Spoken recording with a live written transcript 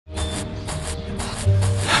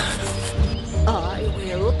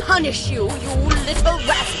punish you, you little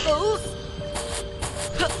rascals!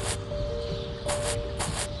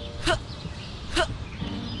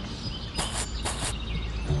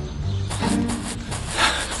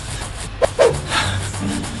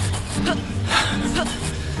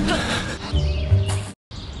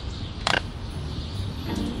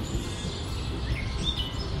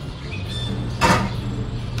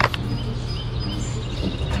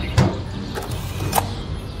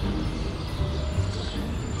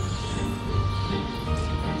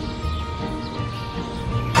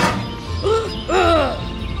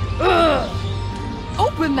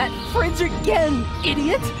 Open that fridge again,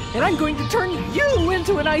 idiot! And I'm going to turn you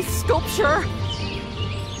into an ice sculpture!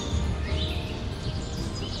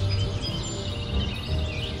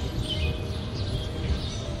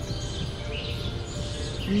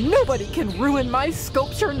 Nobody can ruin my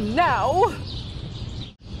sculpture now!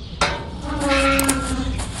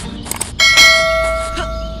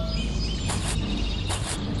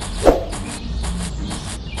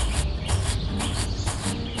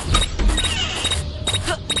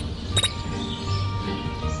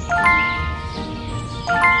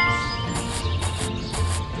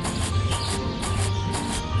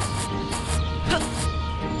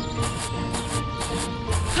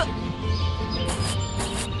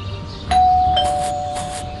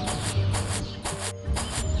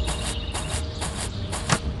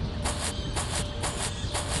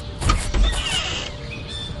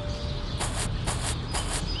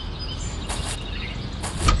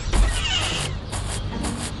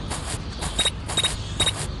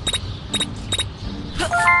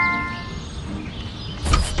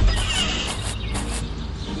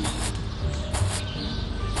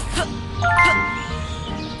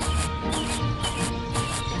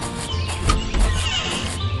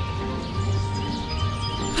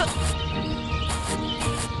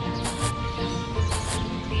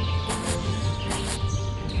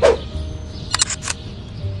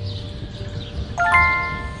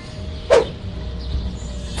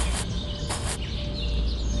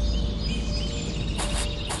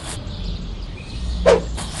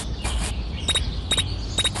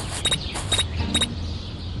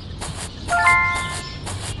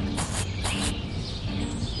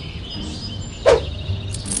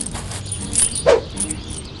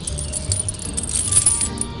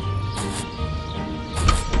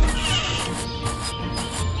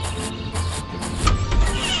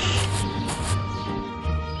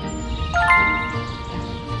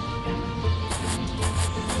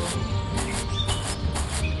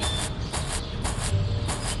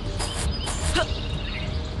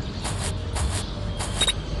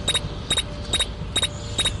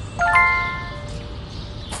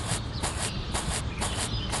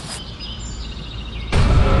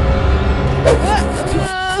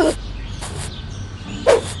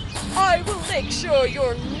 Make sure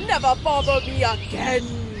you'll never bother me again!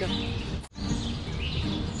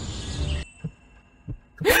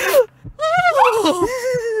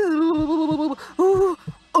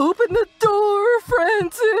 Open the door,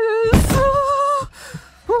 Francis!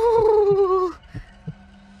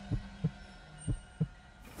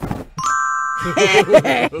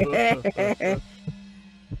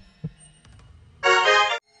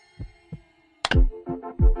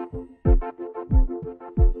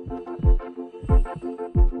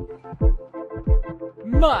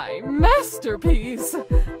 My masterpiece!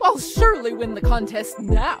 I'll surely win the contest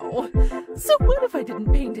now. So what if I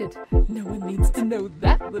didn't paint it? No one needs to know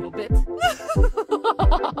that little bit.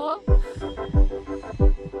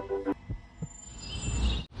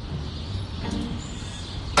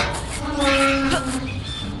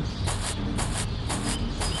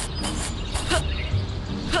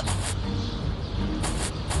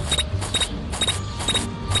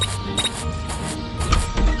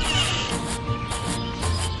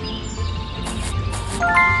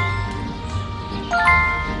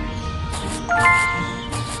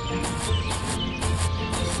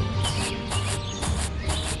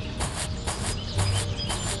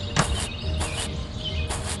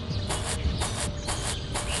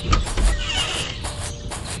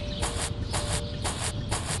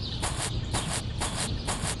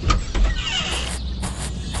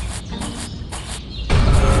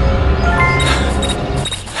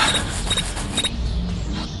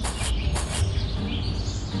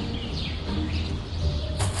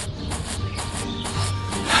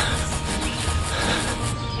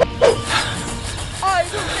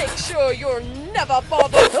 Sure you'll never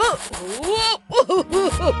bother.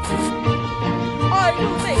 I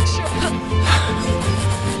will make sure.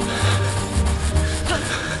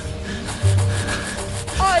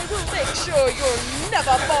 I will will make sure you'll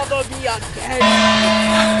never bother me again.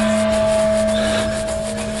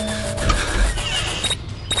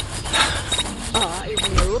 I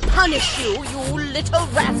will punish you, you little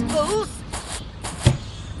rascals.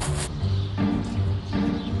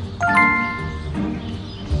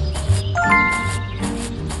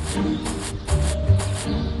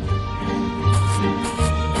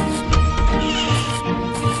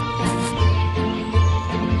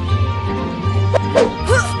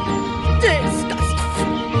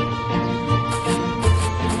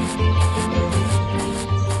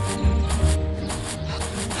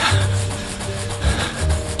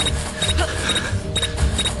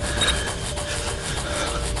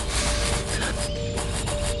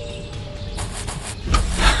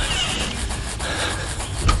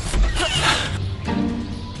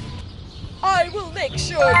 I will make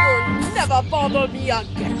sure you'll never bother me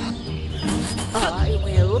again. I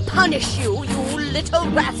will punish you, you little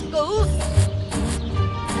rascals.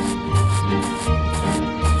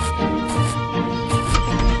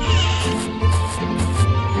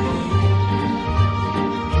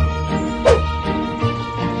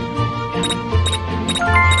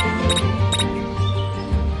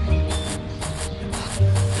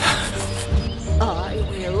 I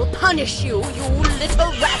will punish you, you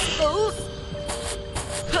little rascals.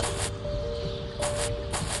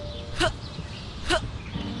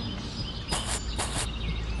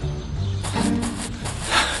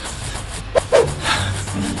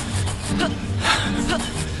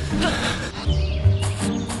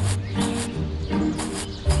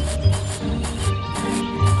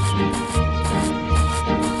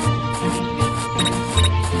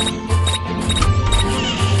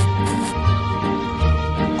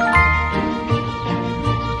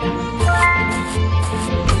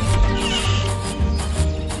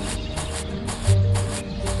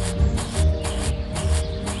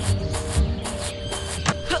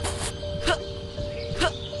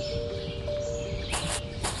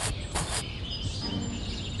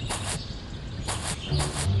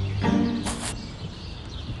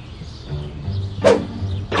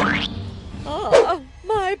 Oh,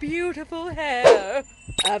 my beautiful hair.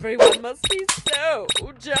 Everyone must be so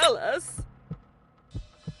jealous.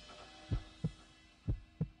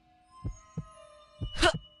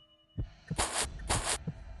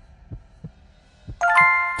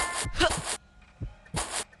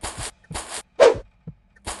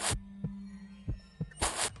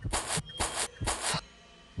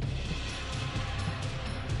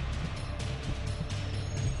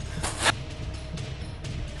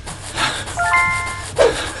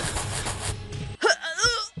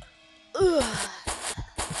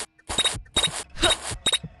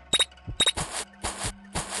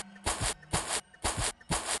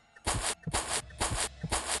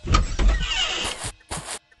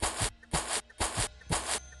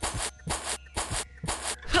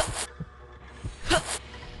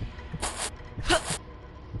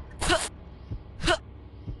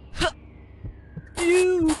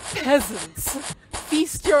 You peasants,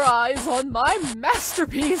 feast your eyes on my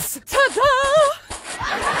masterpiece! Ta-da!